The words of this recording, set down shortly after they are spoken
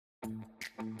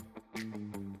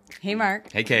Hey,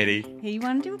 Mark. Hey, Katie. Hey, you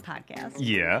want to do a podcast?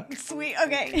 Yeah. Sweet.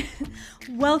 Okay.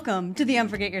 Welcome to the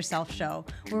Unforget Yourself show,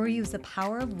 where we use the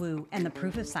power of woo and the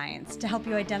proof of science to help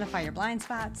you identify your blind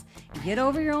spots, get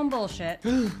over your own bullshit,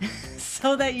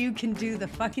 so that you can do the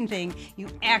fucking thing you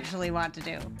actually want to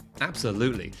do.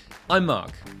 Absolutely. I'm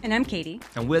Mark. And I'm Katie.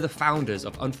 And we're the founders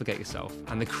of Unforget Yourself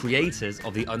and the creators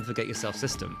of the Unforget Yourself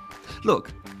system.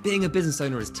 Look, being a business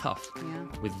owner is tough. Yeah.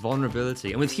 With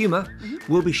vulnerability and with humor,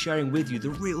 we'll be sharing with you the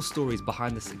real stories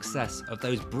behind the success of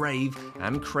those brave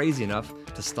and crazy enough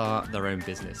to start their own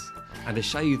business. And to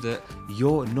show you that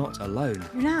you're not alone.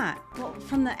 You're not. Well,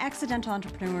 from the accidental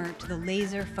entrepreneur to the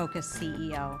laser-focused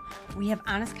CEO, we have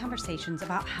honest conversations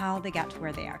about how they got to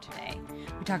where they are today.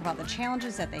 We talk about the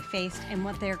challenges that they faced and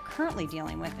what they're currently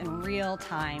dealing with in real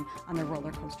time on their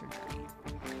roller coaster journey.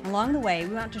 Along the way,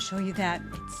 we want to show you that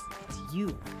it's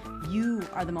you. You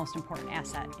are the most important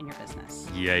asset in your business.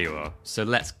 Yeah, you are. So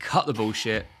let's cut the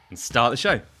bullshit and start the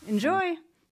show. Enjoy.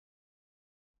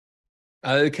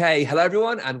 Okay, hello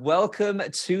everyone and welcome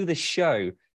to the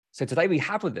show. So today we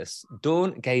have with us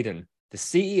Dawn Gaden, the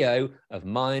CEO of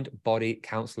Mind Body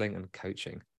Counseling and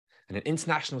Coaching, and an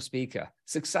international speaker,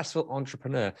 successful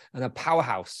entrepreneur, and a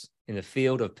powerhouse in the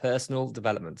field of personal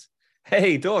development.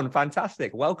 Hey Dawn,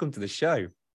 fantastic. Welcome to the show.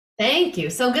 Thank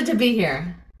you. So good to be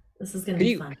here. This is going to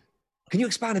be fun. Can you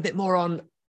expand a bit more on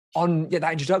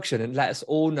that introduction and let us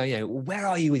all know, where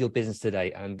are you with your business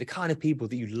today and the kind of people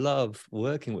that you love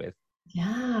working with?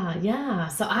 Yeah.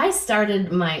 So I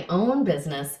started my own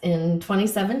business in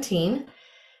 2017.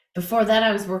 Before that,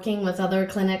 I was working with other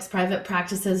clinics, private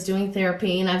practices, doing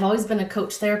therapy, and I've always been a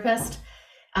coach therapist.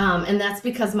 And that's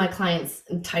because my clients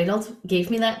gave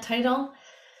me that title.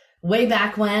 Way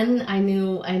back when I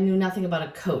knew nothing about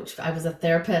a coach. I was a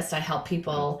therapist. I help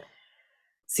people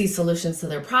see solutions to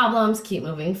their problems, keep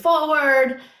moving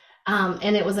forward.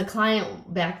 And it was a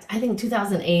client back, I think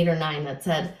 2008 or 9 that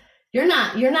said, You're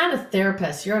not a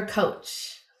therapist, you're a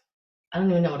coach. I don't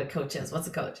even know what a coach is. What's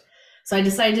a coach? So I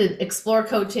decided to explore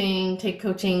coaching, take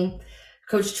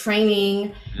coach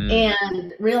training,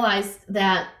 and realized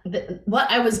that what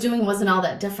I was doing wasn't all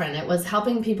that different. It was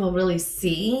helping people really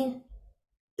see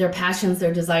their passions,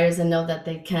 their desires, and know that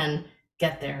they can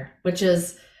get there, which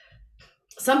is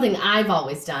something I've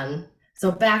always done.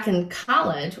 So back in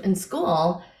college, in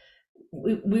school,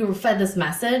 we were fed this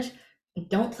message: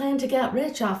 don't plan to get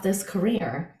rich off this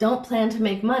career. Don't plan to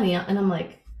make money. And I'm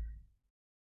like,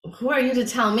 who are you to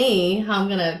tell me how I'm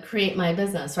going to create my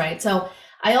business, right? So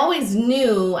I always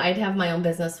knew I'd have my own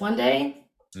business one day.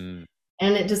 And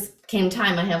it just came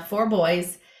time. I have 4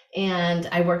 boys and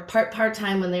I worked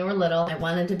part-time when they were little. I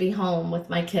wanted to be home with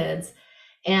my kids.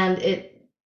 And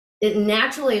it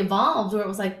naturally evolved where it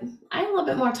was like, I have a little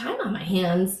bit more time on my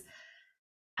hands.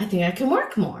 I think I can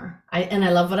work more. And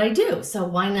I love what I do. So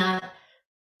why not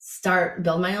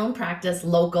build my own practice,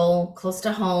 local, close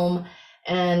to home.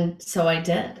 And so I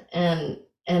did. And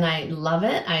I love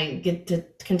it. I get to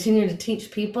continue to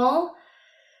teach people,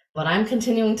 but I'm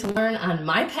continuing to learn on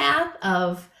my path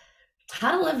of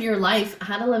how to live your life,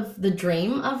 how to live the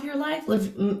dream of your life,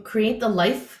 create the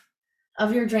life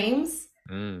of your dreams.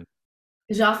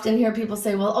 Because you often hear people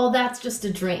say, well, oh, that's just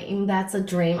a dream. That's a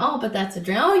dream. Oh, but that's a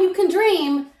dream. Oh, you can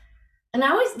dream. And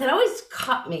that always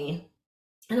caught me.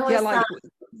 And I always thought,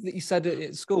 you said it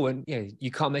at school, and you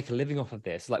can't make a living off of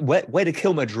this. Like, way to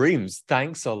kill my dreams.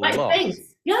 Thanks a lot. Thanks.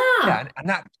 Yeah.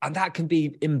 And that can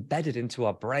be embedded into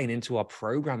our brain, into our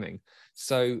programming.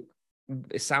 So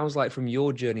it sounds like from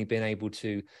your journey, being able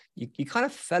to, you kind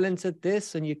of fell into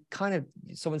this, and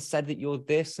someone said that you're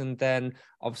this, and then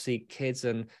obviously kids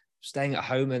and staying at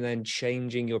home, and then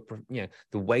changing your,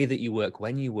 the way that you work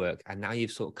when you work, and now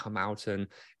you've sort of come out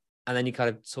and then you kind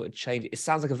of sort of change. It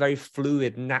sounds like a very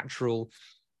fluid, natural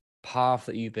path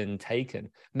that you've been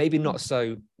taken. Maybe not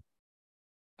so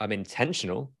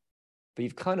intentional, but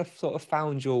you've kind of sort of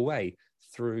found your way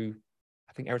through,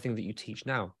 I think, everything that you teach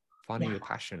now, finding your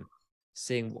passion,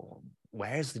 seeing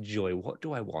where's the joy, what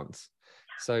do I want?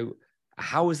 So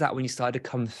how was that when you started to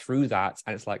come through that?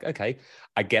 And it's like, okay,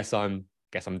 I guess I'm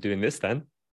doing this then.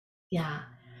 Yeah.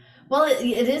 Well, it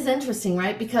is interesting,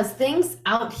 right? Because things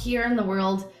out here in the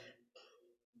world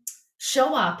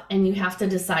show up and you have to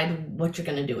decide what you're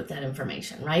going to do with that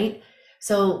information, right?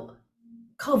 So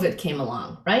COVID came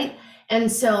along, right?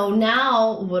 And so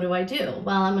now what do I do?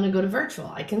 Well, I'm going to go to virtual.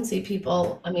 I can see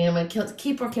people. I'm going to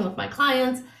keep working with my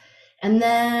clients. And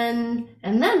then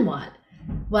what?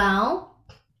 Well,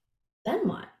 then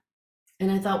what?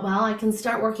 And I thought, well, I can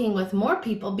start working with more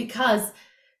people, because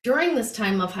during this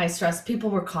time of high stress,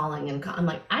 people were calling, and I'm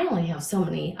like, I only have so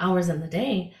many hours in the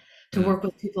day to work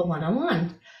with people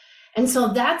one-on-one. And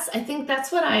so I think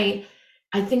that's what I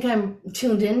think I'm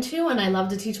tuned into, and I love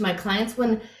to teach my clients.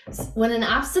 When an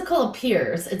obstacle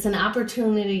appears, it's an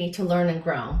opportunity to learn and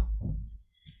grow.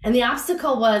 And the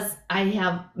obstacle was, I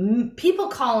have people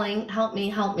calling, help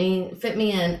me, fit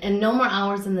me in, and no more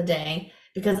hours in the day,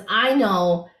 because I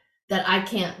know that I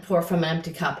can't pour from an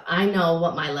empty cup. I know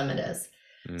what my limit is.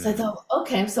 So I thought,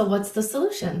 okay, so what's the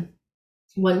solution?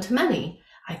 One-to-many.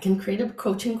 I can create a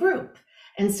coaching group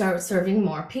and start serving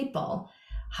more people.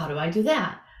 How do I do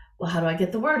that? Well, how do I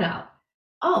get the word out?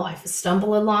 Oh, I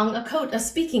stumble along a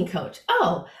speaking coach.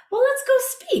 Oh, well, let's go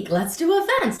speak. Let's do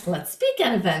events. Let's speak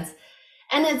at events.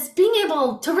 And it's being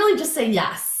able to really just say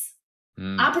yes.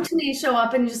 Opportunities show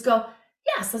up and you just go,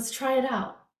 yes, let's try it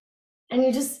out.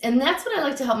 And that's what I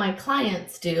like to help my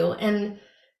clients do, and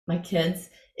my kids,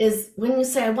 is when you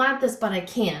say, I want this, but I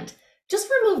can't,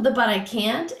 just remove the but I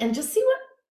can't and just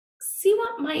see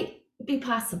what might be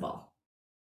possible.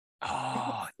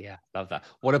 Oh, yeah. Love that.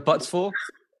 What are buts for?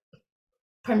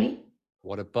 Pardon me?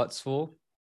 What are butts for?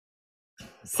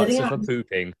 Sitting butts are for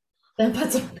pooping.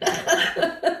 That's it.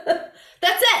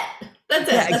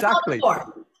 Yeah, exactly.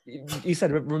 You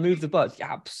said remove the butts.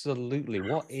 Yeah, absolutely.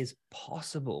 What is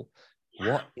possible?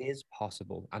 Yeah. What is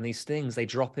possible? And these things, they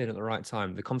drop in at the right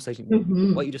time. The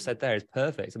conversation, what you just said there is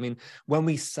perfect. I mean, when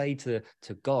we say to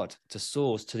God, to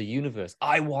source, to the universe,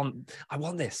 I want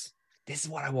this. This is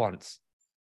what I want.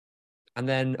 And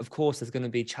then, of course, there's going to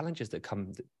be challenges that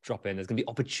drop in. There's going to be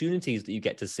opportunities that you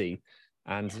get to see.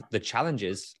 And the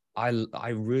challenges, I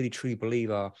really, truly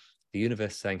believe, are the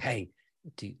universe saying, hey,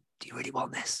 do you really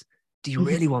want this? Do you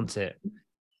really want it?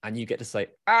 And you get to say,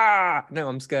 no,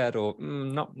 I'm scared, or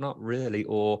not really,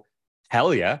 or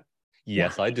hell yeah,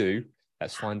 yes, I do.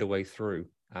 Let's find a way through.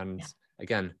 And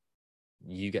again,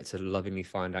 you get to lovingly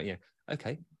find out,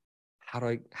 okay, how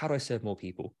do I serve more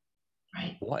people?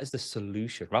 Right. What is the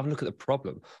solution? Rather than look at the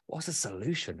problem, what's the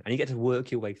solution? And you get to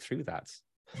work your way through that.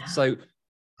 Yeah. So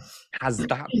has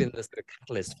that been the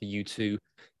catalyst for you to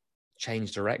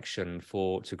change direction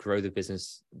to grow the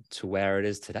business to where it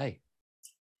is today?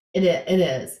 It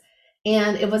is.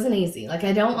 And it wasn't easy. Like,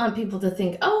 I don't want people to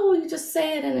think, oh, you just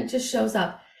say it and it just shows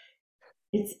up.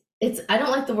 I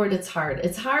don't like the word it's hard.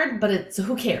 It's hard, but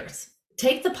who cares?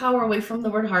 Take the power away from the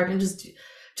word hard and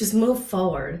just move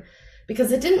forward,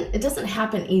 because it doesn't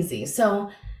happen easy. So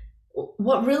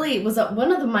what really was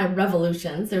one of my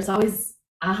revolutions, there's always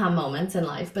aha moments in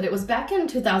life, but it was back in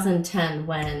 2010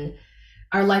 when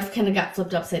our life kind of got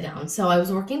flipped upside down. So I was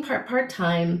working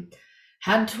part-time,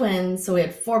 had twins. So we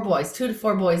had 4 boys, 2 to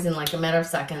 4 boys in like a matter of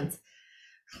seconds,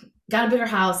 got a bigger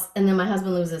house. And then my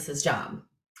husband loses his job.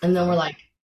 And then we're like,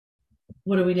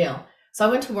 what do we do? So I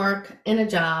went to work in a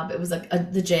job. It was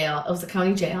the jail. It was a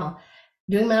county jail,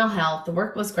 doing mental health. The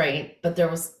work was great, but there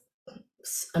was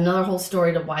another whole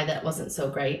story to why that wasn't so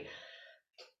great.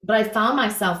 But I found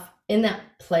myself in that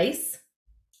place,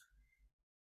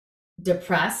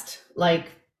 depressed. I'm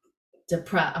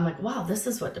like, wow, this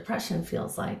is what depression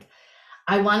feels like.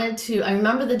 I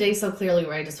remember the day so clearly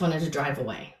where I just wanted to drive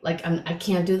away. Like, I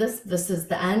can't do this. This is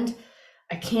the end.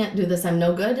 I can't do this. I'm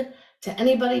no good to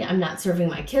anybody. I'm not serving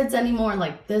my kids anymore.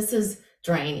 Like, this is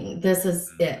draining. This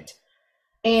is it.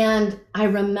 And I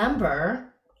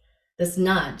remember this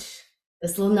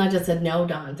little nudge that said, no,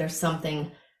 Dawn, there's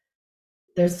something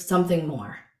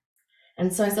more.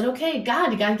 And so I said, okay,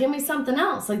 God, you got to give me something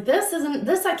else. Like, this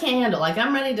I can't handle. Like,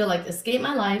 I'm ready to escape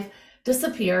my life,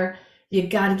 disappear. You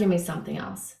got to give me something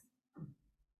else.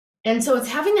 And so it's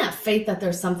having that faith that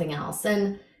there's something else.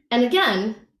 And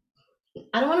again,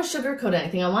 I don't want to sugarcoat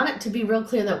anything. I want it to be real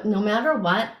clear that no matter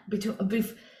what,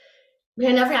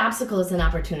 behind every obstacle is an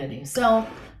opportunity. So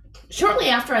shortly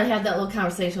after I had that little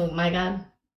conversation with my God,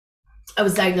 I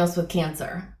was diagnosed with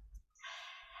cancer.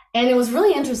 And it was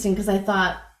really interesting because I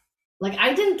thought,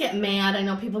 I didn't get mad. I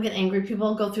know people get angry.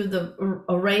 People go through the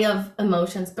array of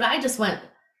emotions, but I just went,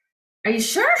 are you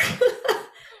sure?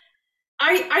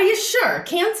 Are you sure?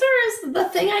 Cancer is the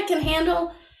thing I can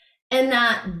handle and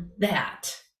not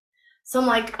that. So I'm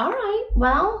like, all right,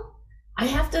 well, I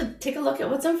have to take a look at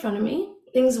what's in front of me.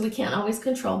 Things we can't always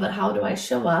control, but how do I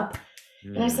show up?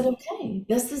 And I said, okay,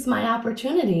 this is my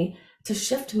opportunity to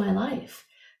shift my life.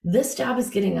 This job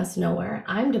is getting us nowhere.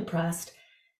 I'm depressed.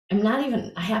 I'm not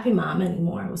even a happy mom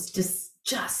anymore. It was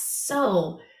just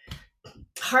so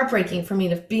heartbreaking for me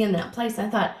to be in that place. I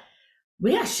thought,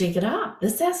 we got to shake it up.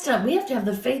 We have to have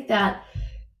the faith that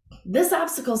this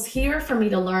obstacle's here for me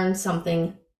to learn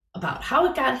something about how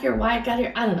it got here, why it got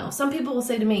here. I don't know. Some people will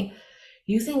say to me,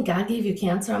 you think God gave you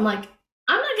cancer? I'm like,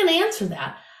 I'm not going to answer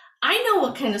that. I know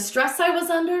what kind of stress I was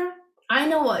under. I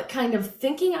know what kind of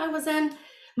thinking I was in.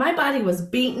 My body was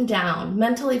beaten down,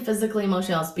 mentally, physically,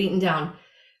 emotionally, I was beaten down.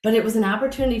 But it was an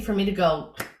opportunity for me to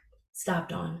go, stop,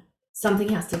 Dawn. Something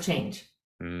has to change.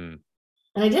 And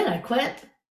I did. I quit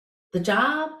the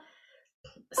job,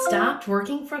 stopped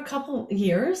working for a couple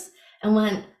years, and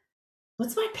went,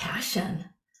 what's my passion?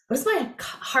 What's my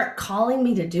heart calling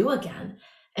me to do again?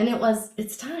 And it was,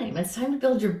 it's time. It's time to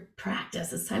build your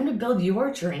practice. It's time to build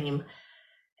your dream.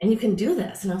 And you can do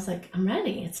this. And I was like, I'm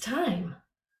ready. It's time.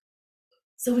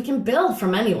 So we can build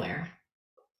from anywhere.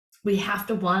 We have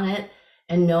to want it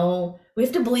and know, we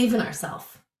have to believe in ourselves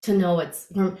to know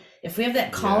if we have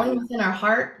that calling within our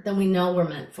heart, then we know we're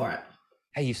meant for it.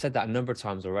 Hey, you've said that a number of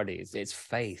times already. It's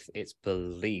faith, it's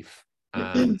belief,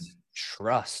 and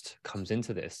trust comes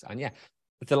into this. And yeah,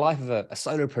 the life of a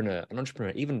solopreneur, an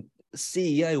entrepreneur, even a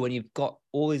CEO, when you've got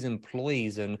all these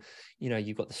employees and,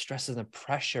 you've got the stresses and the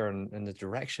pressure and the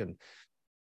direction,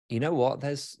 you know what?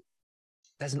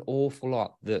 There's an awful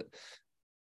lot that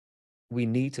we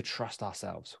need to trust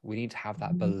ourselves. We need to have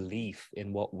that belief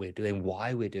in what we're doing,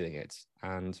 why we're doing it.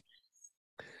 And,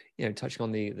 touching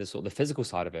on the sort of the physical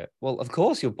side of it, well, of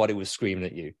course your body was screaming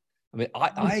at you. I mean,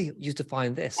 I used to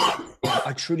find this.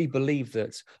 I truly believe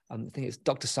that, I think it's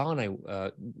Dr.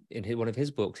 Sano, in one of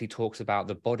his books, he talks about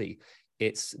the body.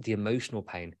 It's the emotional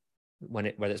pain,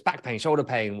 whether it's back pain, shoulder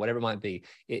pain, whatever it might be.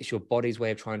 It's your body's way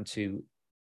of trying to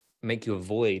make you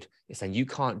avoid. It's saying you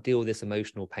can't deal with this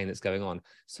emotional pain that's going on,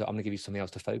 so I'm going to give you something else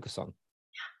to focus on.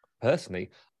 Personally,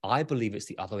 I believe it's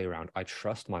the other way around. I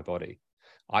trust my body.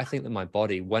 I think that my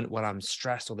body, when I'm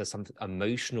stressed or there's some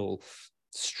emotional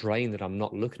strain that I'm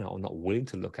not looking at or not willing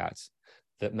to look at,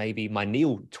 that maybe my knee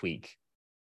will tweak,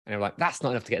 and I'm like, that's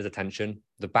not enough to get his attention.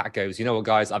 The back goes, you know what,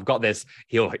 guys, I've got this.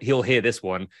 He'll hear this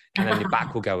one, and then the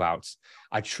back will go out.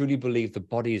 I truly believe the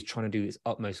body is trying to do its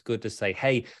utmost good to say,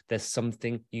 hey, there's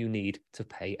something you need to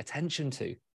pay attention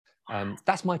to.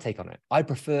 That's my take on it. I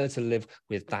prefer to live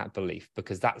with that belief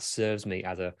because that serves me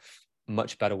as a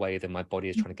much better way than my body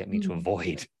is trying to get me to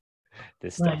avoid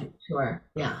this stuff. Right, sure.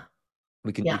 Yeah.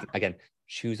 We can again,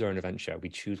 choose our own adventure. We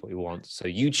choose what we want. So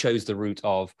you chose the route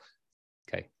of,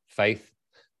 okay, faith,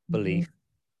 belief.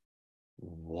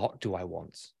 What do I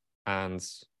want? And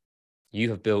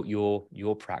you have built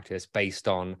your practice based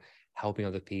on helping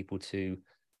other people to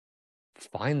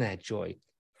find their joy,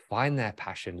 find their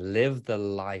passion, live the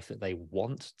life that they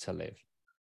want to live.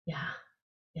 Yeah.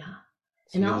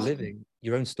 So you're living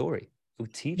your own story. You're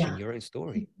teaching your own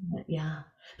story. Yeah.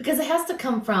 Because it has to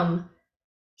come from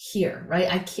here,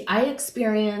 right? I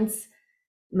experience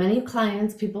many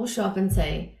clients, people show up and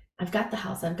say, I've got the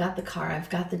house, I've got the car, I've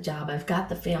got the job, I've got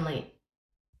the family.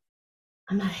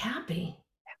 I'm not happy.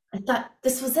 I thought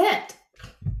this was it.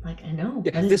 Like, I know.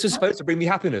 Yeah, this was supposed to bring me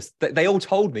happiness. They all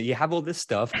told me you have all this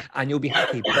stuff and you'll be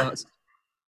happy, but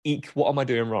what am I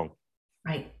doing wrong?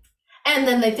 Right. And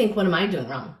then they think, what am I doing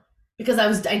wrong? Because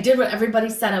I did what everybody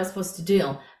said I was supposed to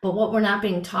do. But what we're not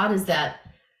being taught is that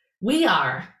we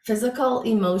are physical,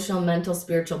 emotional, mental,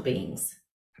 spiritual beings.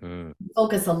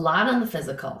 Focus a lot on the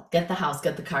physical. Get the house,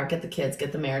 get the car, get the kids,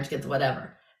 get the marriage, get the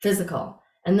whatever. Physical.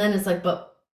 And then it's like,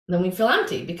 but then we feel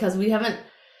empty because we haven't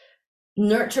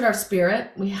nurtured our spirit.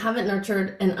 We haven't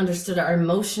nurtured and understood our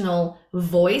emotional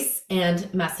voice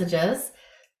and messages.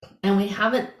 And we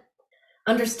haven't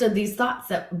understood these thoughts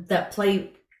that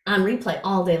play on replay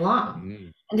all day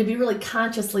long. And to be really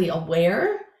consciously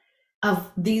aware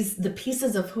of the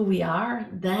pieces of who we are,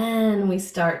 then we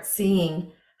start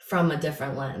seeing from a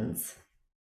different lens.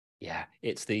 Yeah,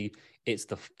 it's the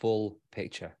full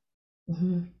picture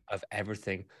of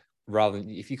everything. Rather than,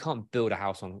 if you can't build a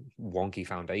house on wonky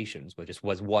foundations where just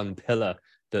was one pillar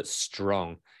that's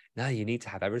strong, no, you need to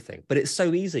have everything. But it's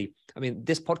so easy. I mean,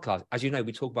 this podcast, as you know,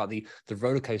 we talk about the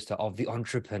roller coaster of the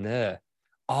entrepreneur.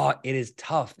 Oh, it is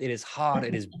tough, it is hard,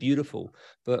 it is beautiful,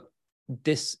 but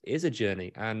this is a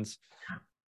journey. And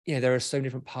there are so many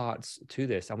different parts to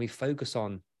this, and we focus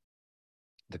on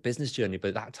the business journey,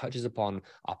 but that touches upon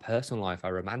our personal life,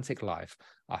 our romantic life,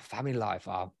 our family life,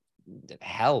 our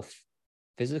health,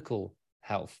 physical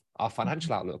health, our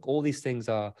financial outlook. All these things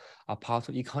are part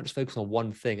of it. You can't just focus on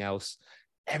one thing, else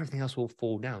everything else will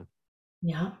fall down.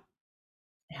 Yeah.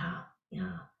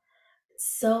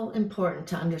 It's so important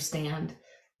to understand.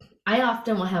 I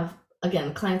often will have,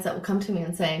 again, clients that will come to me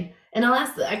and say, and I'll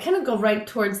ask, I kind of go right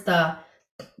towards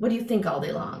what do you think all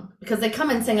day long? Because they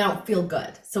come in saying, I don't feel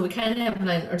good. So we kind of have an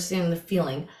understanding the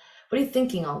feeling. What are you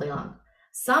thinking all day long?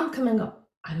 Some come and go,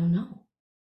 I don't know.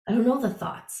 I don't know the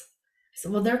thoughts. I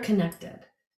said, well, they're connected.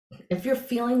 If you're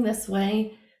feeling this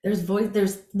way, there's words,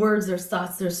 there's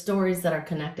thoughts, there's stories that are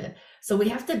connected. So we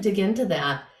have to dig into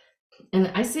that.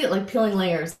 And I see it like peeling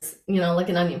layers, like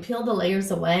an onion. Peel the layers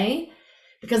away,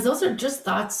 because those are just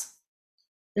thoughts.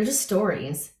 They're just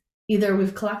stories. Either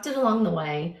we've collected along the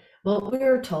way, what we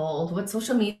were told, what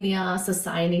social media,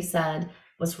 society said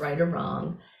was right or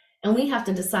wrong. And we have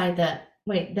to decide that,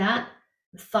 wait, that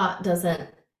thought doesn't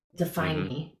define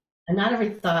me. And not every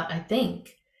thought I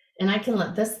think. And I can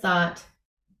let this thought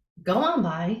go on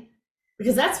by,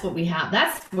 because that's what we have.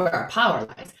 That's where our power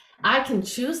lies. I can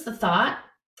choose the thought.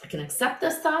 I can accept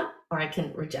this thought, or I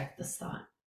can reject this thought.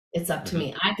 It's up to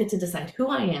me. I get to decide who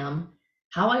I am,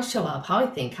 how I show up, how I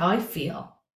think, how I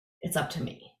feel. It's up to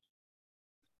me.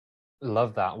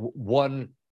 Love that. One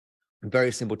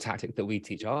very simple tactic that we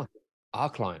teach our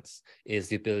clients is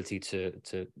the ability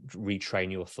to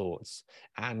retrain your thoughts.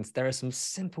 And there are some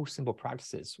simple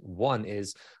practices. One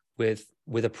is with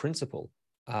a principle,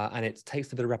 and it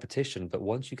takes a bit of repetition, but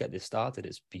once you get this started,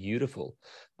 it's beautiful.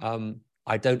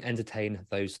 I don't entertain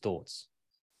those thoughts.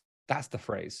 That's the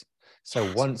phrase.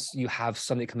 So once you have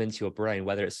something come into your brain,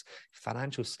 whether it's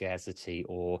financial scarcity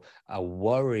or a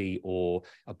worry, or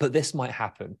but this might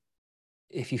happen,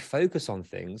 if you focus on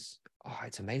things,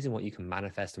 it's amazing what you can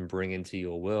manifest and bring into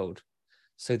your world.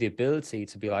 So the ability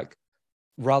to be like,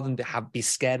 rather than be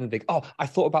scared and think, I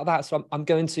thought about that, so I'm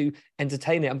going to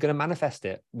entertain it, I'm going to manifest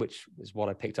it, which is what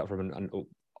I picked up from a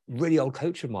really old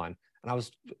coach of mine. And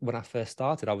when I first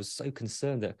started, I was so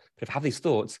concerned that if I have these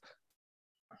thoughts,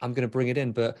 I'm going to bring it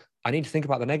in, but I need to think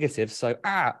about the negative. So,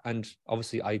 and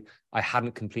obviously I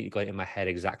hadn't completely got it in my head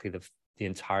exactly the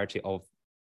entirety of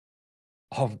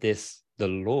this, the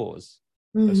laws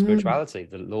of spirituality,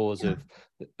 the laws of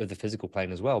the physical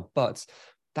plane as well. But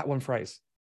that one phrase,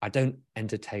 I don't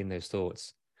entertain those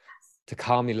thoughts, to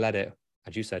calmly let it,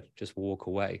 as you said, just walk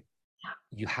away.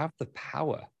 You have the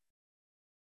power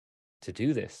to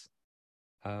do this.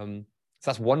 So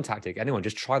that's one tactic. Anyone,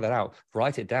 just try that out.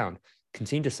 Write it down.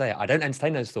 Continue to say it. I don't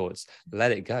entertain those thoughts.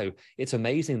 Let it go. It's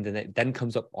amazing that it then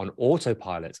comes up on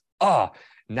autopilot.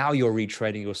 Now you're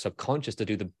retraining your subconscious to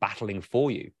do the battling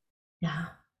for you.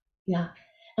 Yeah.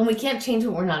 And we can't change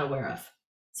what we're not aware of.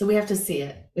 So we have to see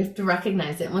it. We have to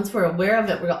recognize it. Once we're aware of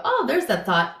it, we go, there's that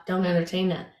thought. Don't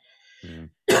entertain it.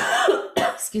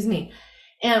 Excuse me.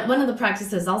 And one of the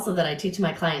practices also that I teach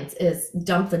my clients is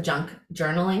dump the junk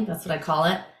journaling. That's what I call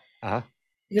it.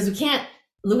 Because we can't,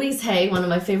 Louise Hay, one of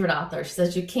my favorite authors,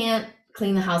 says you can't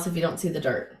clean the house if you don't see the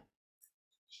dirt.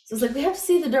 So it's like, we have to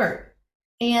see the dirt.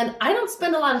 And I don't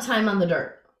spend a lot of time on the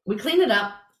dirt. We clean it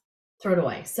up, throw it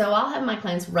away. So I'll have my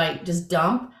clients write, just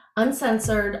dump,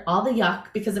 uncensored, all the yuck,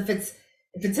 because if it's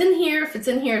in here, it's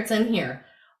in here.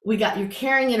 You're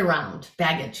carrying it around,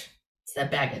 baggage. It's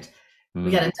that baggage. We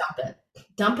got to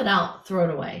dump it out, throw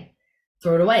it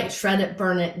away, shred it,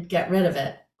 burn it, get rid of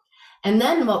it. And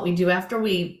then what we do after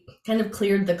we kind of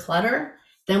cleared the clutter,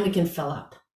 then we can fill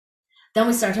up. Then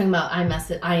we start talking about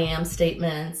I am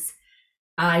statements.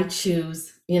 I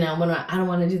choose, when I don't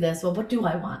want to do this. Well, what do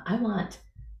I want? I want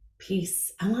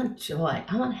peace. I want joy.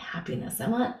 I want happiness.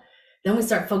 Then we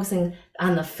start focusing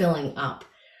on the filling up.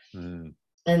 And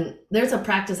there's a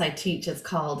practice I teach. It's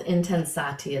called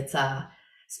Intensati. It's a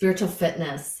spiritual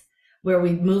fitness where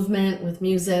we movement with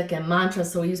music and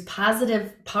mantras. So we use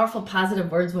powerful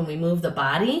positive words when we move the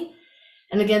body.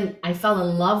 And again, I fell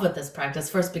in love with this practice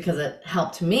first because it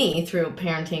helped me through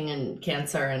parenting and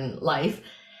cancer and life.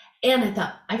 And I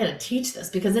thought, I got to teach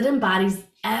this because it embodies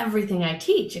everything I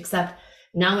teach, except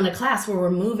now in a class where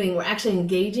we're actually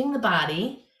engaging the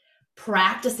body,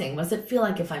 practicing. What does it feel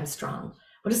like if I'm strong?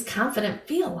 What does confident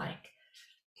feel like?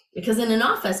 Because in an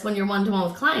office, when you're one-to-one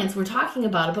with clients, we're talking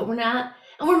about it, but we're not.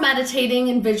 And we're meditating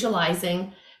and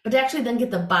visualizing, but to actually then get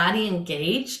the body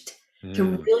engaged to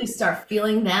really start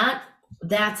feeling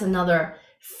that's another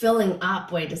filling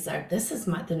up way to start. This is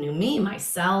the new me, my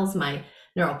cells, my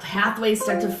neural pathways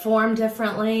start to form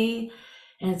differently.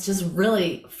 And it's just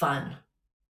really fun.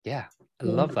 Yeah, I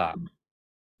love that.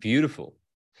 Beautiful.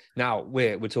 Now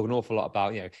we're talking an awful lot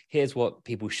about, here's what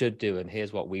people should do and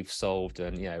here's what we've solved.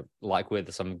 And, like we're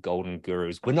some golden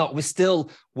gurus, we're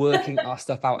still working our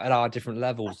stuff out at our different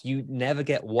levels. You never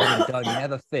get one and done. You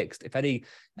never fixed. If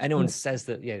anyone says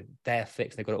that, they're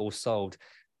fixed, they've got it all solved,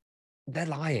 they're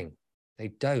lying. They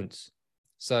don't.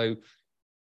 So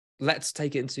let's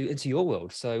take it into your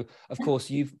world. So of course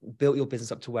you've built your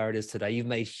business up to where it is today. You've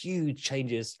made huge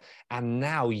changes and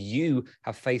now you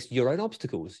have faced your own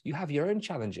obstacles. You have your own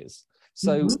challenges.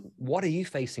 So what are you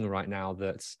facing right now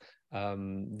that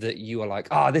you are like,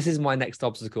 this is my next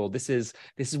obstacle. This is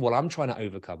what I'm trying to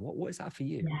overcome. What is that for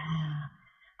you? Yeah.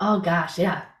 Oh gosh.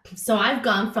 Yeah. So I've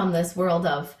gone from this world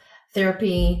of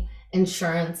therapy,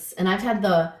 insurance, and I've had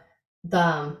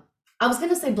I was going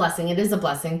to say blessing. It is a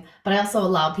blessing, but I also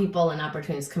allow people and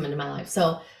opportunities to come into my life.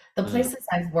 So The places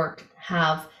I've worked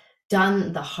have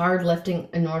done the hard lifting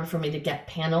in order for me to get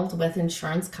paneled with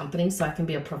insurance companies so I can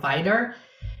be a provider.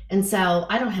 And so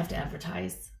I don't have to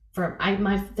advertise for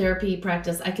my therapy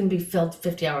practice. I can be filled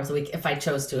 50 hours a week if I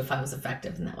chose to, if I was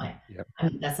effective in that way. Yep. I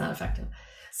mean, that's not effective.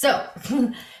 So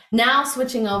now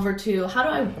switching over to how do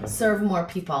I serve more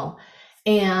people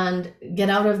and get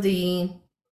out of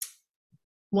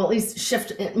well, at least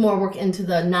shift more work into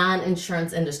the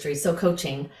non-insurance industry. So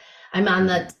coaching. I'm on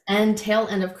the tail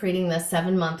end of creating this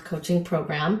 7-month coaching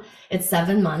program. It's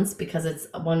 7 months because it's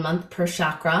 1 month per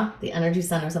chakra, the energy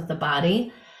centers of the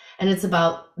body. And it's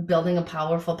about building a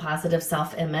powerful, positive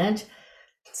self-image.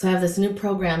 So I have this new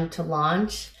program to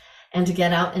launch and to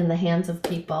get out in the hands of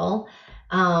people.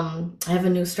 I have a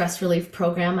new stress relief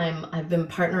program. I've been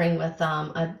partnering with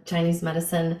a Chinese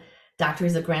medicine doctor.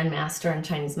 He's a grandmaster in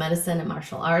Chinese medicine and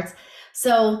martial arts.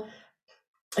 So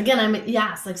again,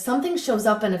 yes, like something shows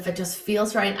up, and if it just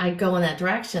feels right, I go in that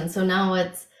direction. So now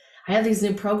I have these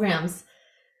new programs.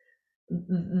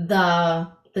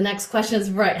 The next question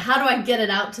is, right, how do I get it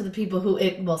out to the people who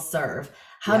it will serve?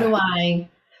 How do I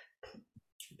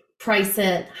price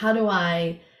it? How do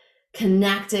I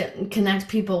connect it and connect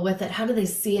people with it? How do they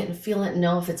see it and feel it and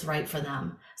know if it's right for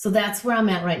them? So that's where I'm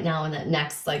at right now in that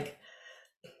next, like,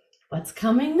 what's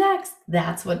coming next?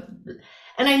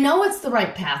 And I know it's the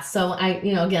right path. So I,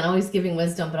 again, always giving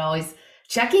wisdom, but always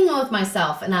checking in with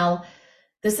myself. And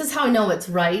this is how I know it's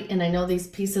right. And I know these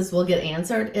pieces will get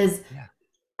answered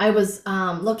I was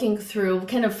looking through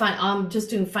I'm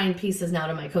just doing fine pieces now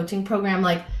to my coaching program.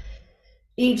 Like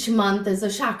each month is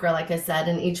a chakra, like I said,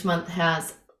 and each month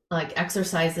has like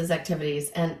exercises,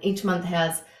 activities, and each month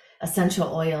has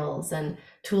essential oils and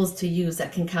tools to use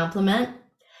that can complement. And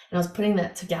I was putting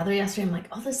that together yesterday. I'm like,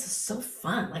 oh, this is so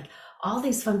fun. Like all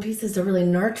these fun pieces to really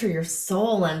nurture your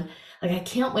soul. And like, I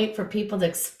can't wait for people to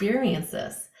experience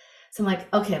this. So I'm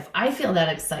like, okay, if I feel that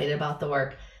excited about the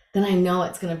work, then I know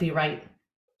it's going to be right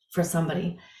for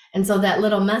somebody. And so that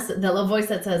little message, that little voice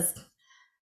that says,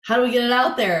 how do we get it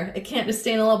out there? It can't just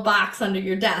stay in a little box under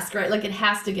your desk, right? Like it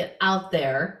has to get out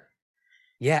there.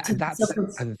 Yeah, and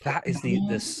that is the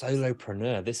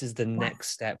solopreneur. This is the next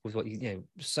step with what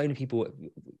so many people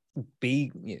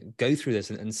go through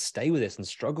this and stay with this and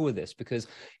struggle with this, because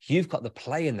you've got the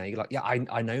play in there. You're like, yeah,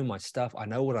 I know my stuff. I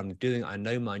know what I'm doing. I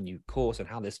know my new course and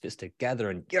how this fits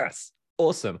together. And yes,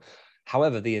 awesome.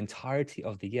 However, the entirety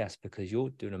of because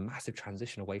you're doing a massive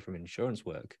transition away from insurance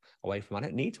work, away from, I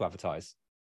don't need to advertise.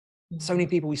 So many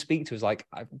people we speak to is like,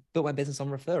 I've built my business on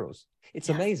referrals. It's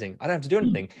amazing. I don't have to do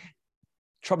anything.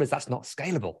 Trouble is that's not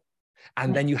scalable.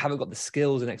 And then you haven't got the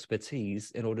skills and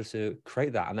expertise in order to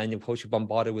create that. And then of course you're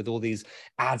bombarded with all these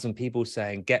ads and people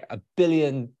saying, get 1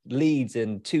 billion leads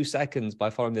in 2 seconds by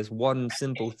following this one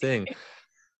simple thing.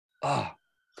 Come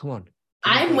on.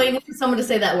 I'm waiting for someone to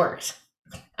say that worked.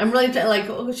 I'm really like,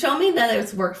 show me that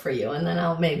it's worked for you. And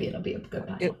then maybe it'll be a good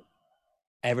time.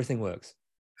 Everything works.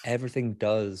 Everything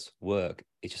does work.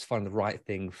 It's just find the right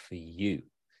thing for you.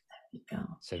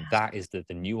 So that is the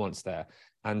nuance there.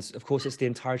 And of course, it's the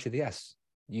entirety of the yes.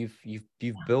 You've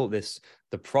built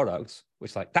the product,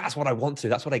 which that's what I want to,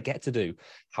 that's what I get to do.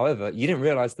 However, you didn't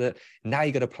realize that now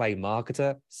you got to play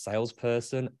marketer,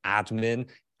 salesperson, admin,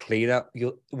 cleaner.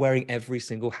 You're wearing every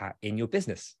single hat in your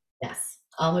business. Yes,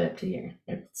 all the way up to here.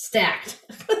 They're stacked.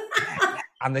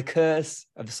 And the curse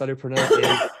of the solopreneur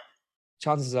is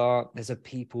chances are there's a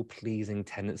people-pleasing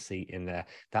tendency in there,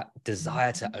 that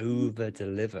desire to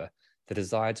over-deliver, the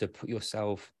desire to put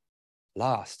yourself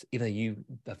last, even though you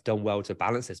have done well to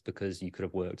balance this, because you could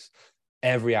have worked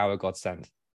every hour God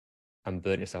sent and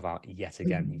burnt yourself out yet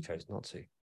again. You chose not to.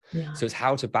 So it's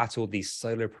how to battle these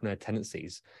solopreneur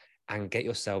tendencies and get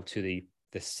yourself to the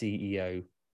CEO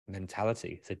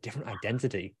mentality. It's a different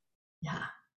identity.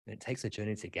 And it takes a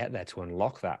journey to get there, to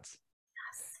unlock that.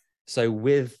 So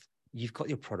you've got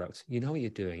your product, you know what you're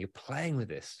doing, you're playing with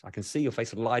this. I can see your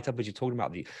face light up as you're talking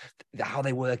about how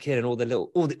they work in and all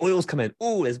the oils come in.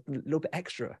 Oh, there's a little bit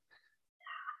extra.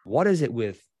 What is it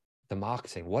with the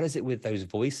marketing? What is it with those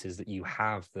voices that you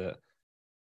have that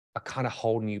are kind of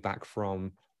holding you back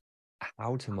from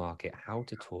how to market, how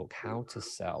to talk, how to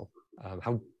sell,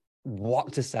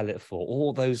 what to sell it for?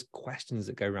 All those questions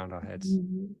that go around our heads.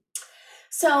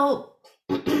 So,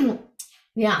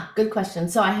 good question.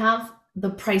 So I have the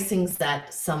pricing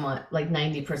set somewhat like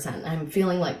 90%. I'm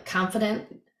feeling like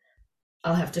confident.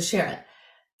 I'll have to share it.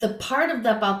 The part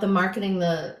about the marketing,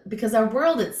 because our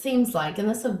world, it seems like, and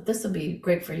this will be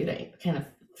great for you to kind of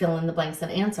fill in the blanks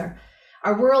and answer.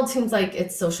 Our world seems like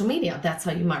it's social media. That's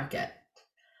how you market.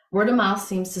 Word of mouth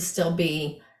seems to still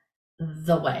be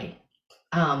the way.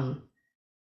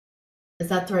 Is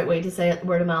that the right way to say it?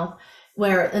 Word of mouth.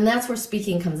 And that's where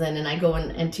speaking comes in, and I go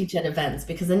and teach at events,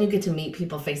 because then you get to meet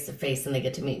people face to face and they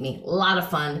get to meet me. A lot of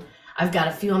fun. I've got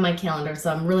a few on my calendar,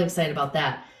 so I'm really excited about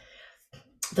that.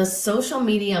 The social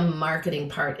media marketing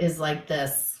part is like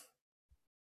this.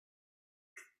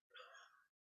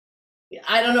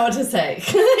 I don't know what to say.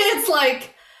 It's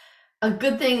like a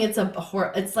good thing.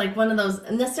 It's like one of those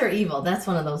necessary evil. That's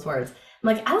one of those words.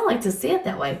 I'm like, I don't like to see it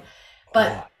that way.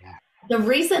 But the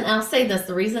reason I'll say this,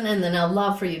 and then I'll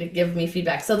love for you to give me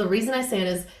feedback. So the reason I say it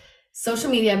is social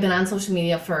media. I've been on social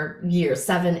media for years,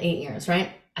 7, 8 years,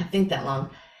 right? I think that long.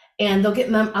 And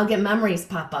I'll get memories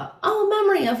pop up. Oh,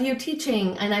 memory of you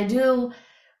teaching. And I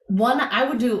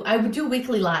would do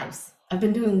weekly lives. I've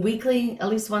been doing weekly, at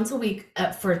least once a week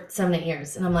for 7, 8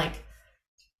 years. And I'm like,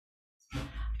 I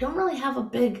don't really have a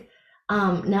big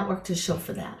network to show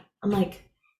for that. I'm like,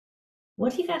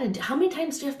 what do you got to do? How many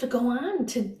times do you have to go on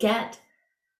to get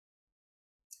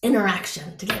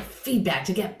interaction, to get feedback,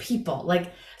 to get people?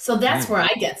 Like, so that's where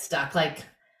I get stuck. Like,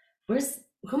 who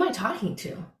am I talking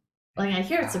to? Like, I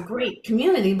hear it's a great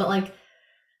community, but like,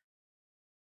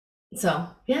 so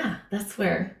yeah, that's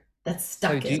where that's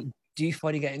stuck. So do you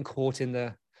find you getting caught in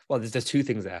well, there's 2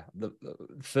 things there. The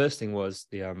first thing was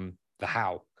the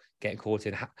how, getting caught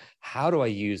in how do I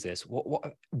use this?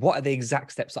 What are the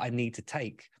exact steps that I need to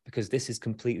take? Because this is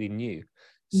completely new.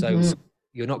 So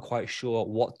you're not quite sure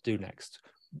what to do next.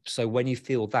 So when you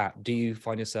feel that, do you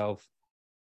find yourself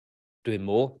doing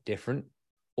more, different,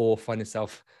 or find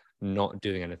yourself not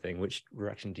doing anything? Which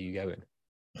direction do you go in?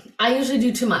 I usually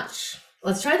do too much.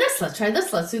 Let's try this. Let's try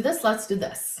this. Let's do this. Let's do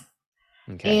this.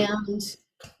 Okay. And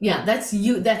yeah,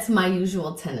 that's my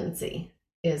usual tendency,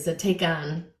 is to take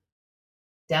on,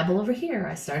 dabble over here.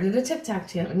 I started a TikTok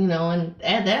channel, and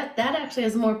that actually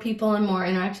has more people and more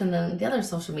interaction than the other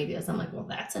social medias. I'm like, well,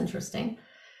 that's interesting.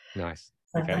 Nice.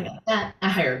 Okay. I got that. I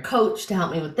hire a coach to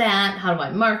help me with that. How do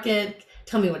I market?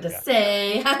 Tell me what to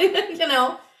say.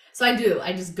 So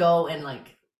I just go and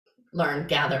like learn,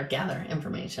 gather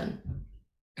information.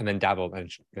 And then dabble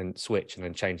and switch and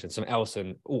then change and something else.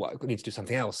 And I need to do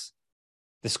something else.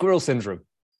 The squirrel syndrome.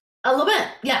 A little bit.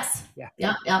 Yes. Yeah.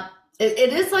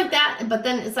 It is like that. But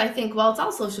then I think, well, it's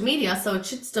all social media, so it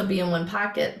should still be in one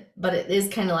pocket. But it is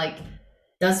kind of like,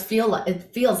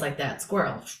 it feels like that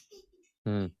squirrel.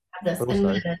 But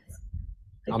also,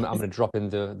 I'm going to drop in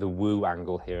the woo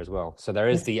angle here as well. So there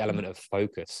is the element of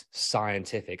focus,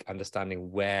 scientific,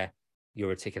 understanding where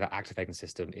your reticular activating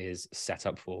system is set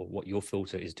up for, what your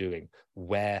filter is doing,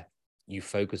 where you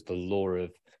focus the law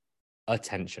of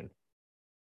attention.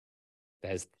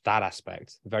 There's that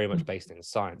aspect, very much based in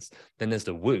science. Then there's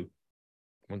the woo.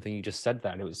 One thing you just said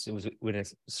there, and it was in a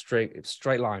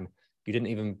straight line. You didn't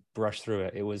even brush through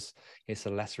it. It's a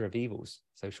lesser of evils,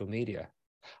 social media.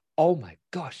 Oh my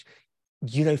gosh.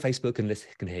 Facebook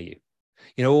can hear you.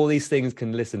 All these things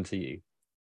can listen to you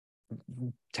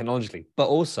technologically, but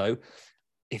also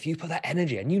if you put that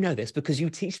energy, and you know this because you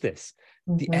teach this,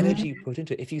 the energy you put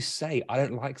into it. If you say, I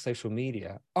don't like social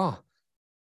media,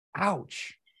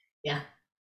 ouch. Yeah.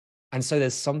 And so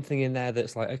there's something in there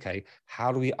that's like, okay,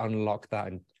 how do we unlock that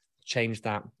and change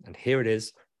that? And here it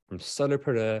is, from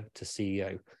solopreneur to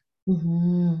CEO.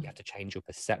 You have to change your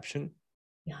perception,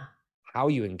 how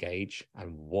you engage,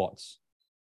 and what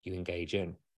you engage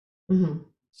in.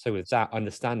 So with that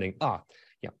understanding,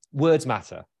 words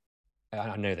matter.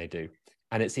 I know they do.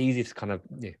 And it's easy to kind of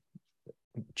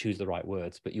choose the right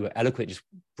words, but you were eloquent, just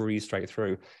breeze straight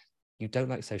through. You don't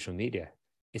like social media.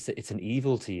 It's an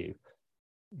evil to you.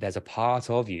 There's a part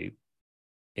of you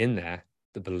in there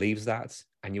that believes that,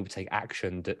 and you'll take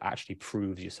action that actually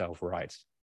proves yourself right.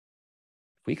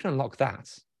 If we can unlock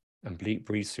that and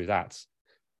breeze through that, it's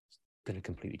going to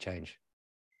completely change.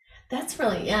 That's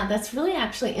really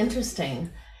actually interesting.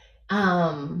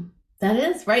 That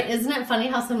is right. Isn't it funny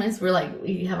how sometimes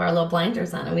we have our little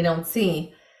blinders on and we don't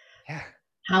see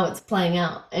how it's playing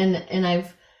out. And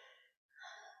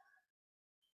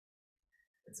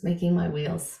it's making my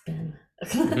wheels spin.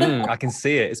 I can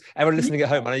see it. Everyone listening at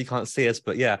home, I know you can't see us,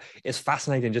 but yeah, it's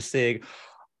fascinating just seeing,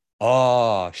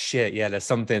 oh shit, yeah, there's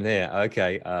something here.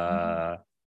 Okay.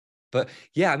 But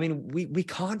yeah, I mean, we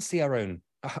can't see our own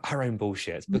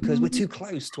bullshit because we're too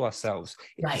close to ourselves.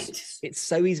 It's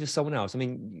so easy for someone else. I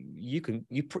mean, you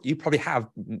probably have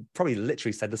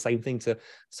literally said the same thing to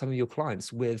some of your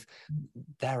clients with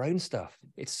their own stuff.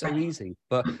 It's so easy,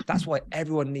 but that's why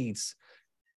everyone needs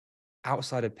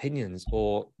outside opinions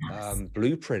or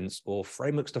blueprints or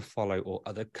frameworks to follow or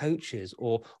other coaches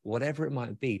or whatever it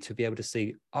might be to be able to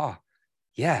see,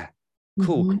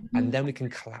 cool. And then we can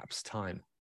collapse time.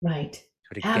 Right.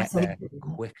 To get there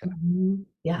quicker.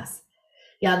 Yes.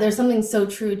 Yeah, there's something so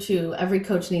true too. Every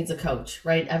coach needs a coach,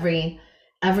 right?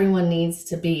 Everyone needs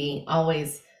to be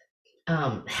always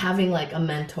having like a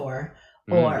mentor,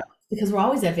 or because we're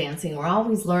always advancing, we're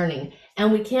always learning,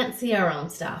 and we can't see our own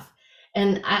stuff.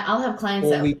 And I'll have clients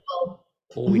Or that we will,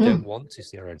 or we don't want to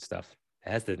see our own stuff.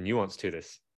 There's the nuance to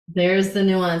this. there's the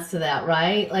nuance to that,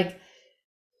 right? Like,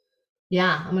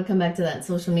 yeah, I'm gonna come back to that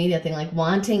social media thing, like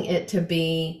wanting it to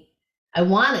be, I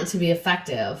want it to be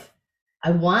effective.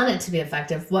 I want it to be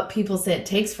effective. What people say it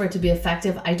takes for it to be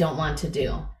effective, I don't want to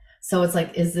do. So it's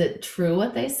like, is it true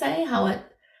what they say,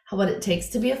 what it takes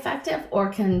to be effective, or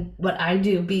can what I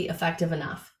do be effective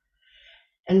enough?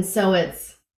 And so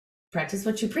it's practice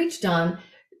what you preach, Dawn.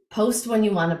 Post when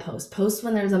you want to post. Post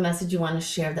when there's a message you want to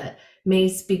share that may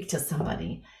speak to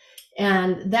somebody.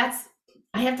 And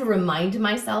I have to remind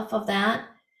myself of that,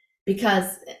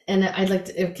 because, and I'd like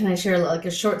to, can I share like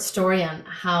a short story on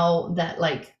how that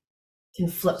like can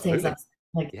flip things up?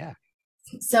 Like, yeah.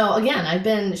 So again, I've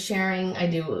been sharing, I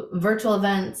do virtual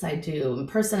events, I do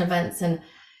in-person events, and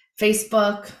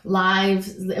Facebook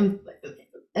Live.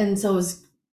 And so it was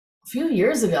a few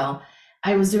years ago,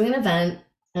 I was doing an event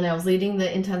and I was leading the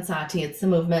Intensati, it's the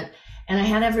movement, and I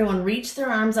had everyone reach their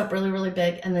arms up really, really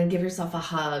big and then give yourself a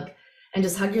hug and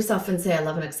just hug yourself and say, I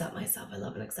love and accept myself. I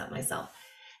love and accept myself.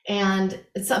 And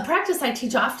it's a practice I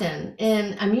teach often,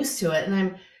 and I'm used to it, and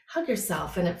I'm hug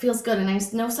yourself and it feels good. And I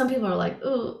know some people are like,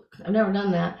 oh, I've never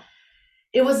done that.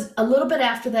 It was a little bit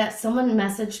after that, someone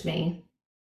messaged me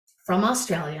from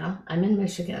Australia, I'm in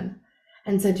Michigan,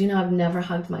 and said, I've never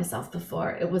hugged myself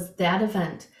before. It was that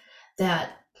event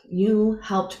that you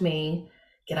helped me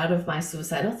get out of my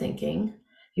suicidal thinking.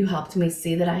 You helped me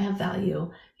see that I have value.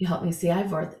 You helped me see I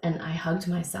have worth, and I hugged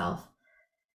myself.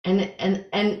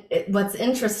 What's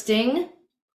interesting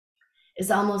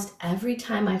is almost every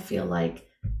time I feel like,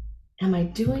 am I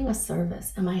doing a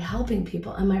service? Am I helping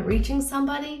people? Am I reaching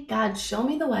somebody? God, show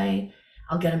me the way.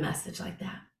 I'll get a message like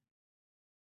that.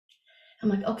 I'm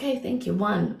like, okay, thank you.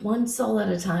 One soul at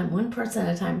a time, one person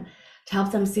at a time, to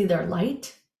help them see their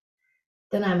light.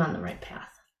 Then I'm on the right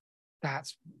path.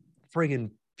 That's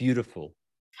friggin' beautiful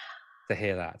to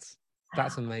hear that.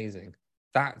 That's amazing.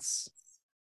 That's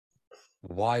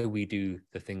why we do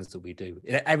the things that we do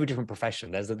in every different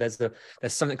profession. There's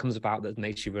something that comes about that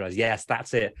makes you realize, yes,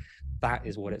 that's it. That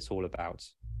is what it's all about.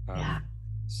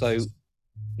 So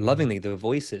lovingly, the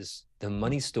voices, the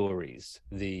money stories,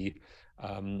 the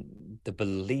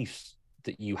beliefs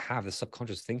that you have, the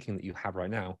subconscious thinking that you have right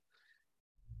now,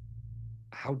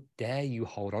 how dare you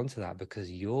hold on to that?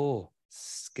 Because your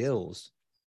skills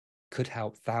could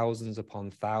help thousands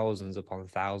upon thousands upon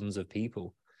thousands of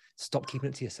people. Stop keeping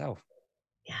it to yourself.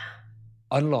 Yeah.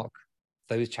 Unlock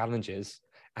those challenges,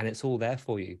 and it's all there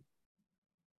for you.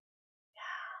 Yeah.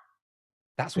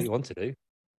 That's what you want to do.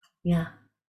 Yeah.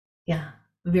 Yeah.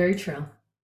 Very true.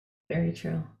 Very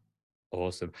true.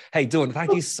 Awesome. Hey, Dawn,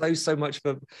 thank you so much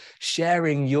for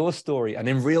sharing your story and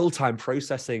in real time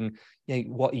processing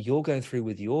what you're going through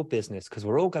with your business, because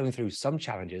we're all going through some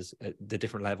challenges at the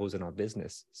different levels in our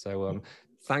business. So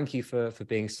thank you for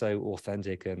being so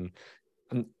authentic and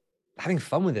having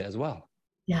fun with it as well.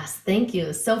 Yes, thank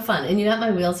you. So fun. And you got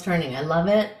my wheels turning. I love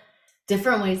it.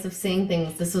 Different ways of seeing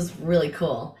things. This was really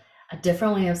cool. A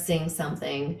different way of seeing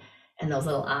something, and those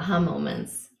little aha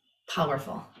moments.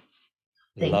 Powerful.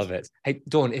 Love it. Hey,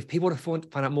 Dawn, if people want to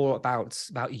find out more about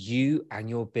you and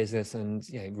your business and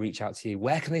reach out to you,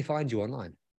 where can they find you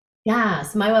online? Yeah,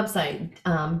 so my website,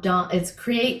 it's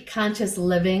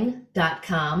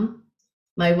createconsciousliving.com.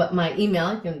 My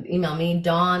email, you can email me,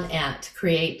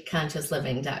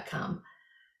 dawn@createconsciousliving.com.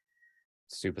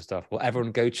 Super stuff. Well,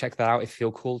 everyone go check that out if you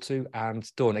feel called to.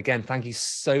 And Dawn, again, thank you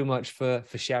so much for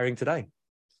sharing today.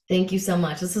 Thank you so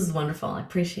much. This is wonderful. I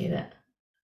appreciate it.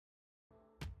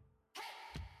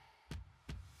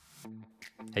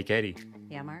 Hey, Katie.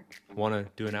 Yeah, Mark? Want to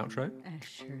do an outro? I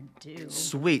sure do.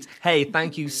 Sweet. Hey,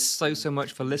 thank you so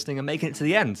much for listening and making it to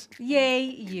the end. Yay,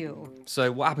 you.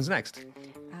 So what happens next?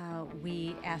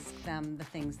 We ask them the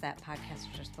things that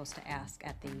podcasters are supposed to ask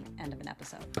at the end of an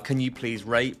episode. Can you please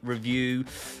rate, review,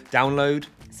 download?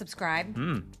 Subscribe.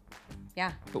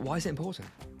 Yeah. But why is it important?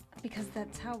 Because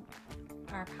that's how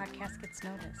our podcast gets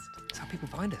noticed. It's how people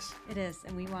find us. It is,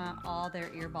 and we want all their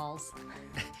earballs.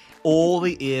 All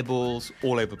the earballs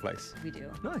all over the place. We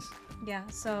do. Nice. Yeah,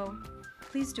 so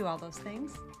please do all those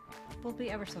things. We'll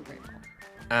be ever so grateful.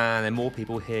 And then more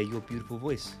people hear your beautiful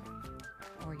voice.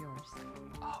 Or yours.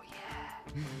 Oh,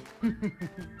 yeah.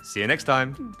 See you next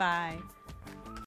time. Bye.